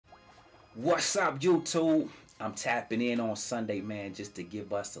What's up, YouTube? I'm tapping in on Sunday, man, just to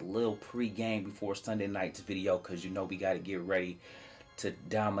give us a little pre-game before Sunday night's video, because you know we got to get ready to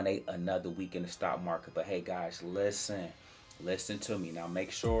dominate another week in the stock market. But hey, guys, listen to me. Now,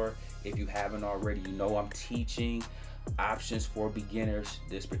 make sure, if you haven't already, you know I'm teaching options for beginners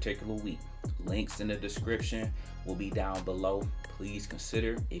this particular week. Links in the description will be down below. Please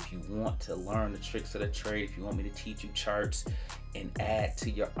consider, if you want to learn the tricks of the trade, if you want me to teach you charts and add to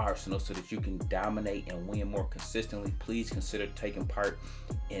your arsenal so that you can dominate and win more consistently, please consider taking part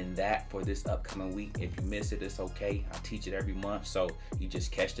in that for this upcoming week. If you miss it, it's okay. I teach it every month, so you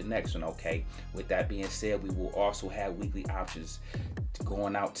just catch the next one, okay? With that being said, we will also have weekly options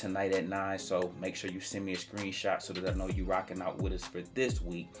going out tonight at 9, so make sure you send me a screenshot so that I know you rocking out with us for this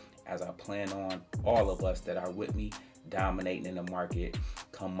week, as I plan on all of us that are with me dominating in the market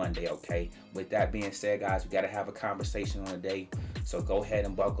come Monday, okay? With that being said, guys, we got to have a conversation on the day, so go ahead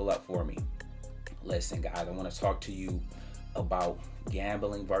and buckle up for me. Listen, guys, I want to talk to you about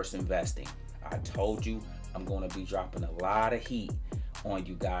gambling versus investing. I told you I'm going to be dropping a lot of heat on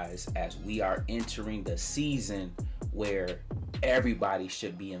you guys as we are entering the season where everybody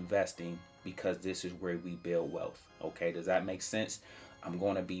should be investing, because this is where we build wealth. Okay, does that make sense? I'm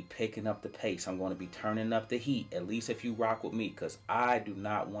going to be picking up the pace. I'm going to be turning up the heat, at least if you rock with me, because I do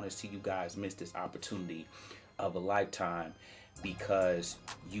not want to see you guys miss this opportunity of a lifetime because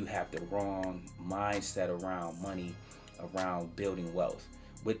you have the wrong mindset around money, around building wealth.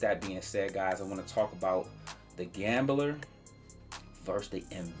 With that being said, guys, I want to talk about the gambler versus the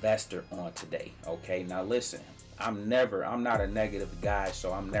investor on today. Okay, now listen, I'm not a negative guy,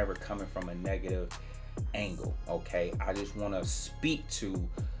 so I'm never coming from a negative angle. Okay, I just want to speak to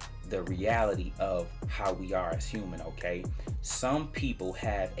the reality of how we are as human. Okay, some people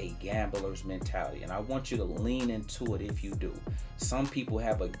have a gambler's mentality, and I want you to lean into it if you do. Some people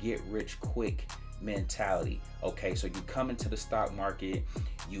have a get rich quick mentality. Okay, so you come into the stock market,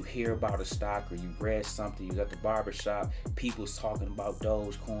 you hear about a stock, or you read something, you got the barbershop, people's talking about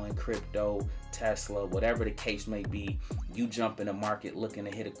Dogecoin, crypto, Tesla, whatever the case may be. You jump in the market looking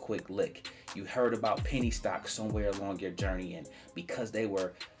to hit a quick lick. You heard about penny stocks somewhere along your journey, and because they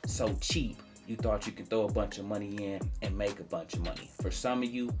were so cheap, you thought you could throw a bunch of money in and make a bunch of money. For some of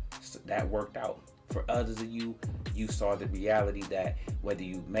you, that worked out. For others of you, you saw the reality that whether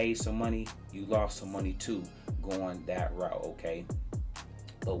you made some money, you lost some money too going that route, okay?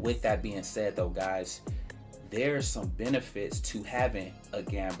 But with that being said though, guys, there's some benefits to having a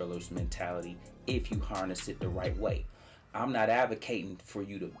gambler's mentality if you harness it the right way. I'm not advocating for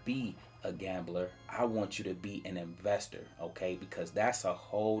you to be a gambler. I want you to be an investor, okay? Because that's a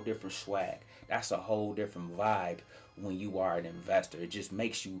whole different swag. That's a whole different vibe when you are an investor. It just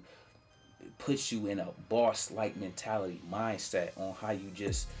makes you, puts you in a boss-like mentality mindset on how you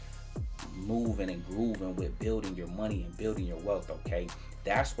just moving and grooving with building your money and building your wealth, okay?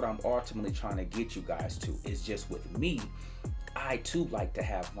 That's what I'm ultimately trying to get you guys to. It's just with me, I too like to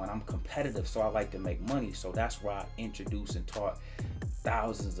have fun. I'm competitive, so I like to make money. So that's why I introduced and taught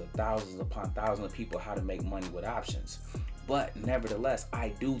thousands upon thousands of people how to make money with options. But nevertheless, I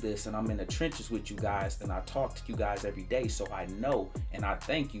do this and I'm in the trenches with you guys, and I talk to you guys every day, so I know, and I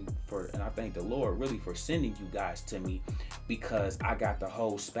thank you for, and I thank the Lord really for sending you guys to me, because I got the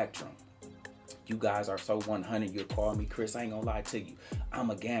whole spectrum. You guys are so 100. You'll call me Chris. I ain't gonna lie to you. I'm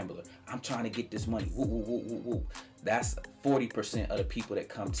a gambler. I'm trying to get this money. Woo, woo, woo, woo, woo. That's 40% of the people that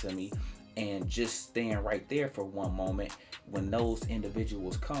come to me. And just stand right there for one moment. When those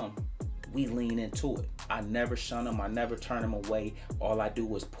individuals come, we lean into it. I never shun them. I never turn them away. All I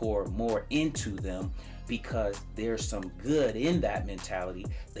do is pour more into them, because there's some good in that mentality.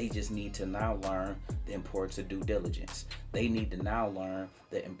 They just need to now learn the importance of due diligence. They need to now learn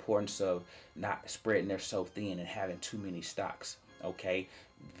the importance of not spreading themselves thin and having too many stocks. Okay,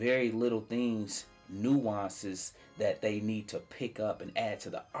 very little things, nuances that they need to pick up and add to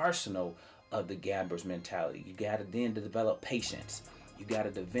the arsenal of the gambler's mentality. You got to then develop patience. You got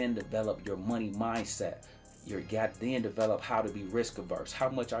to then develop your money mindset. You got to then develop how to be risk averse. How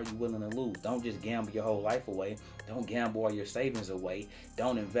much are you willing to lose? Don't just gamble your whole life away. Don't gamble all your savings away.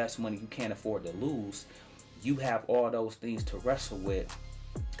 Don't invest money you can't afford to lose. You have all those things to wrestle with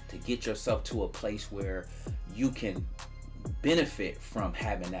to get yourself to a place where you can benefit from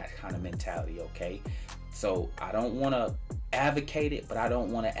having that kind of mentality, okay? So I don't want to advocate it, but I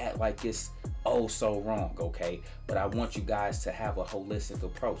don't want to act like it's oh so wrong, okay? But I want you guys to have a holistic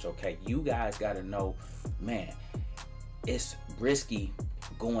approach, okay? You guys got to know, man, it's risky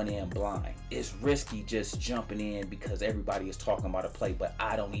going in blind. It's risky just jumping in because everybody is talking about a play, but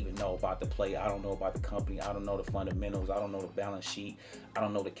I don't even know about the play. I don't know about the company. I don't know the fundamentals. I don't know the balance sheet. I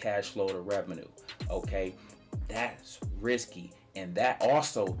don't know the cash flow, the revenue. Okay, that's risky, and that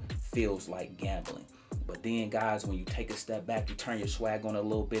also feels like gambling. But then, guys, when you take a step back, you turn your swag on a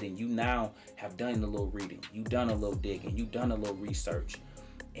little bit, and you now have done a little reading, you've done a little digging, you've done a little research,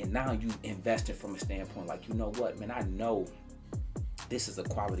 and now you investing from a standpoint like, you know what, man, I know this is a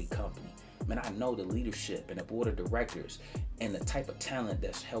quality company. Man, I know the leadership and the board of directors and the type of talent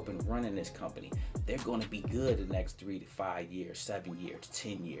that's helping running this company. They're going to be good the next 3 to 5 years, 7 years,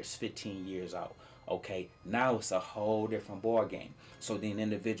 10 years, 15 years out. Okay, now it's a whole different ball game. So then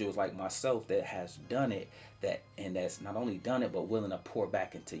individuals like myself that has done it, that's not only done it but willing to pour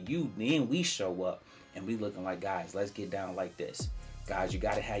back into you, then we show up and we looking like, guys, let's get down like this. Guys, you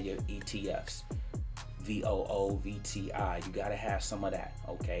got to have your ETFs. VOO, VTI, you got to have some of that,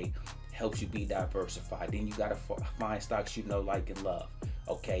 okay? Helps you be diversified. Then you got to find stocks you know, like, and love,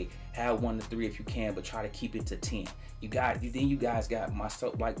 okay? Have 1 to 3 if you can, but try to keep it to 10. Then you guys got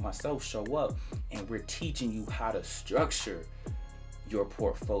myself, like myself, show up, and we're teaching you how to structure your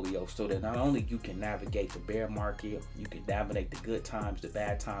portfolio so that not only you can navigate the bear market, you can navigate the good times, the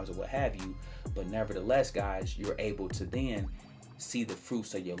bad times, or what have you, but nevertheless, guys, you're able to then see the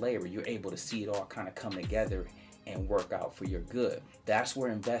fruits of your labor. You're able to see it all kind of come together and work out for your good. That's where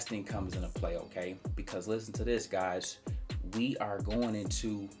investing comes into play, okay? Because listen to this, guys. We are going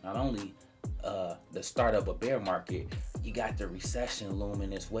into not only the start of a bear market, you got the recession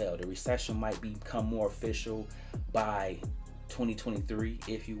looming as well. The recession might become more official by 2023,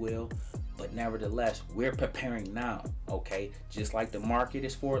 if you will. But nevertheless, we're preparing now, okay? Just like the market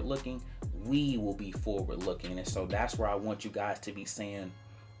is forward looking, we will be forward looking. And so that's where I want you guys to be saying,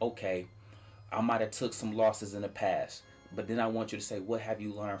 okay, I might have took some losses in the past, but then I want you to say, what have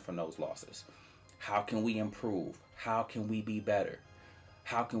you learned from those losses? How can we improve? How can we be better?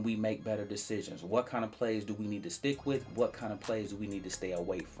 How can we make better decisions? What kind of plays do we need to stick with? What kind of plays do we need to stay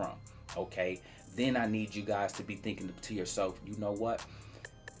away from? Okay, then I need you guys to be thinking to yourself, you know what?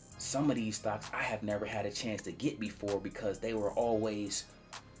 Some of these stocks I have never had a chance to get before because they were always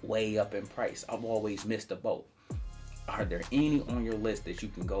way up in price. I've always missed the boat. Are there any on your list that you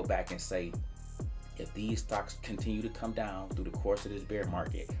can go back and say, if these stocks continue to come down through the course of this bear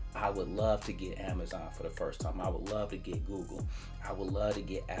market, I would love to get Amazon for the first time. I would love to get Google. I would love to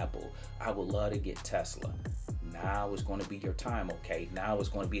get Apple. I would love to get Tesla. Now is going to be your time, okay? Now is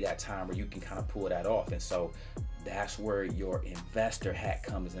going to be that time where you can kind of pull that off. And so that's where your investor hat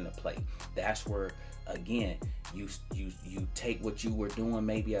comes into play. That's where, again, you take what you were doing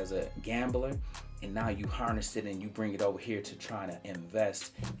maybe as a gambler, and now you harness it and you bring it over here to trying to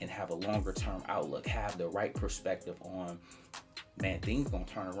invest and have a longer term outlook, have the right perspective on, man, things gonna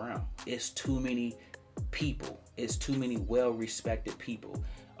turn around. It's too many people, it's too many well-respected people,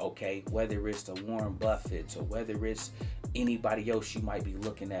 okay? Whether it's the Warren Buffetts or whether it's anybody else you might be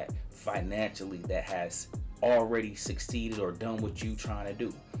looking at financially that has already succeeded or done what you trying to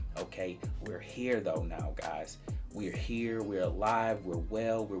do, okay? We're here though now, guys. We're here, we're alive, we're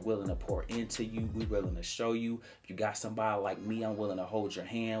well, we're willing to pour into you, we're willing to show you. If you got somebody like me, I'm willing to hold your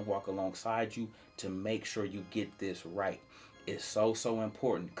hand, walk alongside you to make sure you get this right. It's so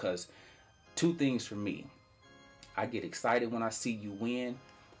important, because 2 things for me. I get excited when I see you win,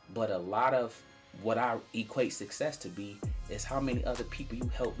 but a lot of what I equate success to be is how many other people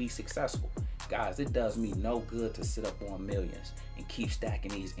you help be successful. Guys, it does me no good to sit up on millions and keep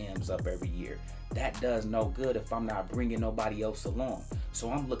stacking these M's up every year. That does no good if I'm not bringing nobody else along. So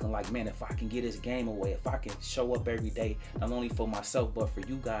I'm looking like, man, if I can get this game away, if I can show up every day, not only for myself, but for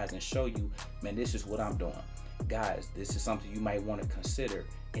you guys, and show you, man, this is what I'm doing. Guys, this is something you might want to consider.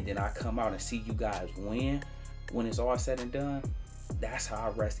 And then I come out and see you guys win when it's all said and done. That's how I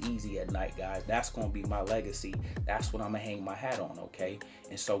rest easy at night, guys. That's going to be my legacy. That's what I'm going to hang my hat on, okay?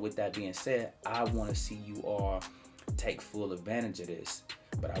 And so with that being said, I want to see you all take full advantage of this.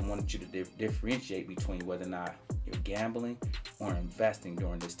 But I wanted you to differentiate between whether or not you're gambling or investing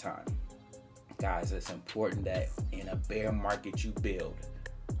during this time. Guys, it's important that in a bear market you build.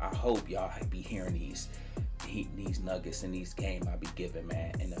 I hope y'all be hearing these nuggets in these games I be giving,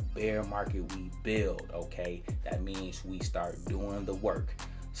 man. In a bear market we build, okay? That means we start doing the work.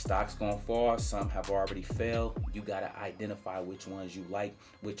 Stocks gonna fall, some have already failed. You gotta identify which ones you like,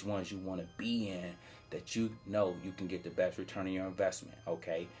 which ones you wanna be in, that you know you can get the best return on your investment,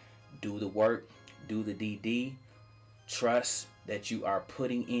 okay? Do the work, do the DD, trust that you are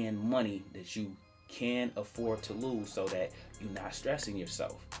putting in money that you can afford to lose so that you're not stressing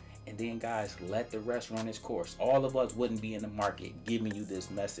yourself. And then guys, let the rest run its course. All of us wouldn't be in the market giving you this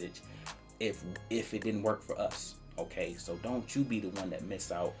message if it didn't work for us. Okay, so don't you be the one that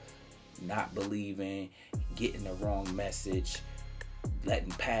miss out, not believing, getting the wrong message,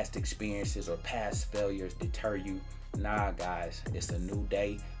 letting past experiences or past failures deter you. Nah guys, it's a new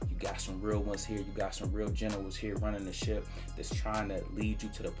day. You got some real ones here. You got some real generals here running the ship that's trying to lead you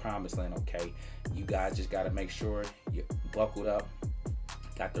to the promised land. Okay, you guys just got to make sure you're buckled up,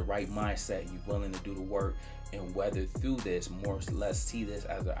 got the right mindset, you're willing to do the work and weather through this. More or less see this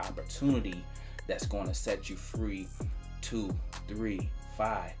as an opportunity that's going to set you free 2, 3,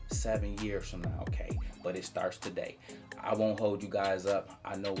 5, 7 years from now. Okay, but it starts today. I won't hold you guys up.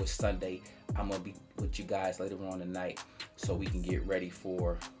 I know it's Sunday. I'm gonna be with you guys later on tonight so we can get ready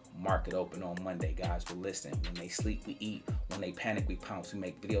for market open on Monday, guys. But listen, when they sleep we eat, when they panic we pounce. We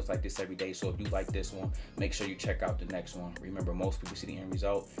make videos like this every day, so if you like this one, make sure you check out the next one. Remember, most people see the end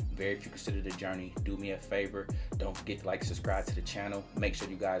result, very few consider the journey. Do me a favor, don't forget to like, subscribe to the channel. Make sure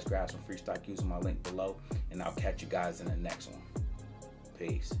you guys grab some free stock using my link below, and I'll catch you guys in the next one.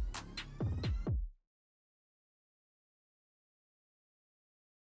 Peace.